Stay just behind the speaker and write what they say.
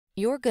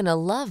You're gonna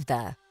love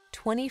the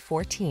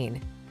 2014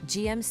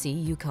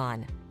 GMC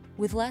Yukon.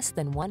 With less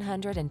than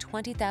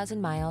 120,000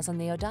 miles on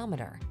the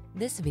odometer,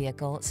 this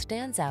vehicle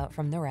stands out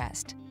from the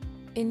rest.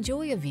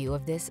 Enjoy a view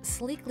of this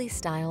sleekly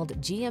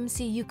styled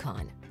GMC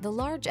Yukon, the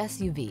large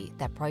SUV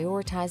that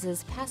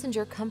prioritizes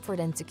passenger comfort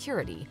and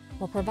security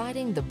while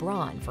providing the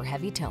brawn for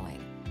heavy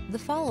towing. The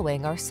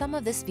following are some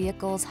of this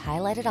vehicle's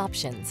highlighted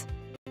options: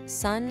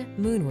 sun,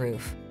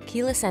 moonroof,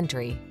 keyless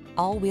entry,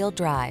 all-wheel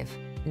drive,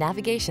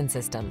 navigation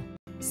system,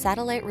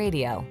 satellite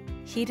radio,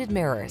 heated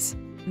mirrors,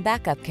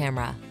 backup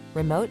camera,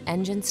 remote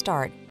engine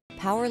start,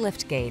 power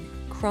liftgate,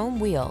 chrome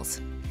wheels.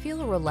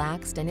 Feel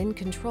relaxed and in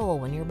control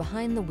when you're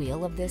behind the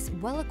wheel of this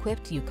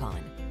well-equipped Yukon.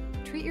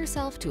 Treat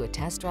yourself to a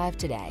test drive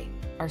today.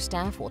 Our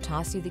staff will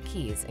toss you the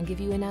keys and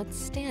give you an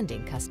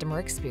outstanding customer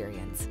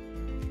experience.